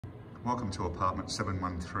Welcome to apartment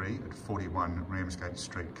 713 at 41 Ramsgate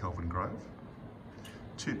Street, Kelvin Grove.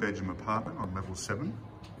 2-bedroom apartment on level 7.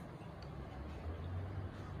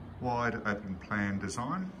 Wide open plan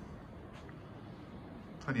design.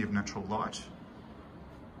 Plenty of natural light.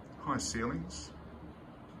 High ceilings.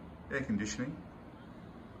 Air conditioning.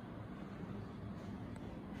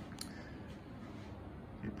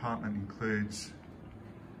 The apartment includes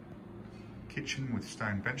kitchen with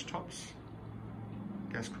stone bench tops,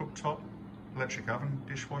 gas cooktop, electric oven,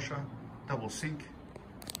 dishwasher, double sink,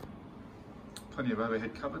 plenty of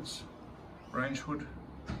overhead cupboards, range hood,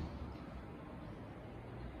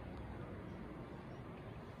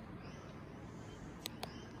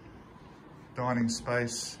 dining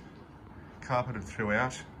space, carpeted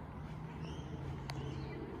throughout.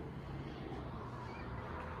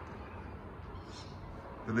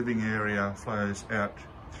 The living area flows out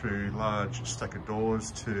through large stucco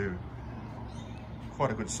doors to quite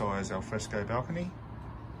a good size alfresco balcony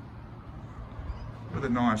with a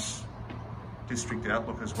nice district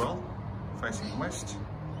outlook as well, facing west.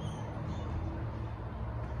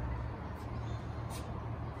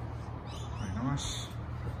 Very nice.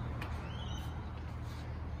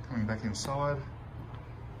 Coming back inside.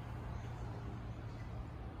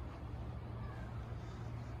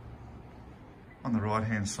 On the right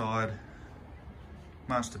hand side,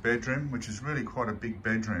 master bedroom, which is really quite a big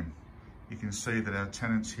bedroom. You can see that our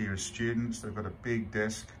tenants here are students. They've got a big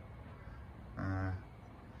desk,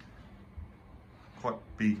 quite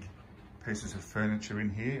big pieces of furniture in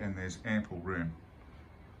here, and there's ample room.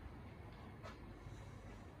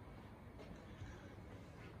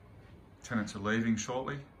 Tenants are leaving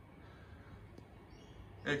shortly.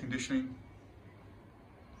 Air conditioning,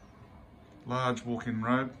 large walk-in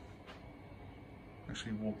robe.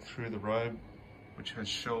 Actually walk through the robe, which has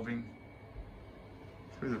shelving,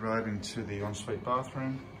 through the robe into the ensuite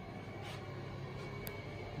bathroom,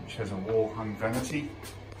 which has a wall-hung vanity.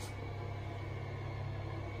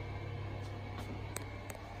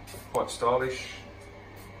 Quite stylish.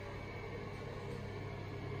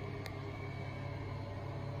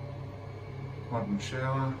 Modern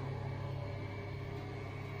shower.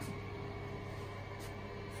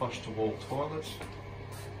 Flush-to-wall toilet.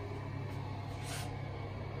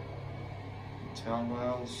 Towel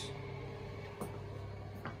rails.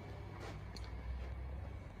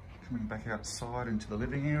 Coming back outside into the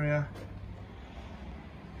living area.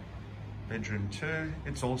 Bedroom 2,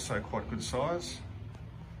 it's also quite good size.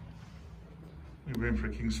 Room for a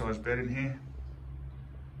king size bed in here.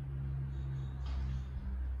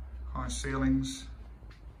 High ceilings.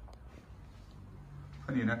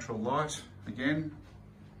 Plenty of natural light, again.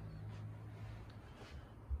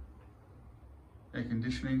 Air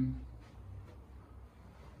conditioning.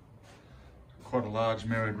 Quite a large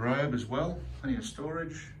mirrored robe as well. Plenty of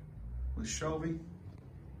storage with shelving.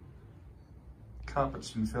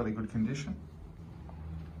 Carpets in fairly good condition.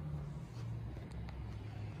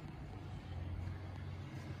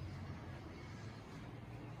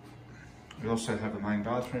 We also have a main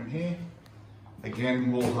bathroom here. Again,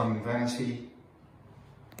 wall-hung vanity.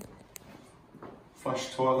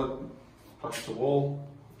 Flush toilet, flush to wall.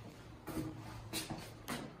 Good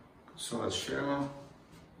size shower.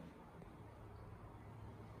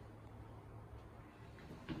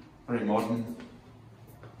 Very modern.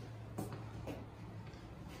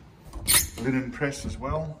 Linen press as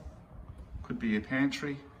well. Could be a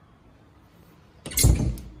pantry.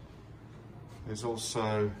 There's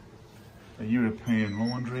also a European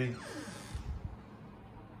laundry.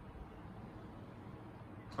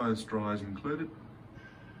 Clothes dryers included.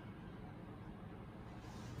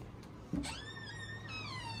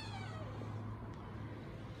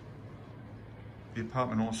 The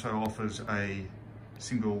apartment also offers a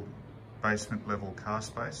single basement level car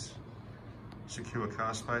space, secure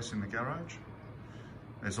car space in the garage.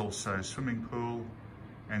 There's also a swimming pool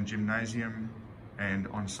and gymnasium and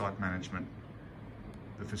on-site management.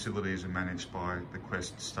 The facilities are managed by the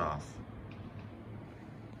Quest staff.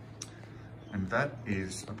 And that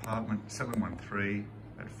is apartment 713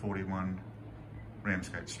 at 41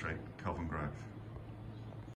 Ramsgate Street, Kelvin Grove.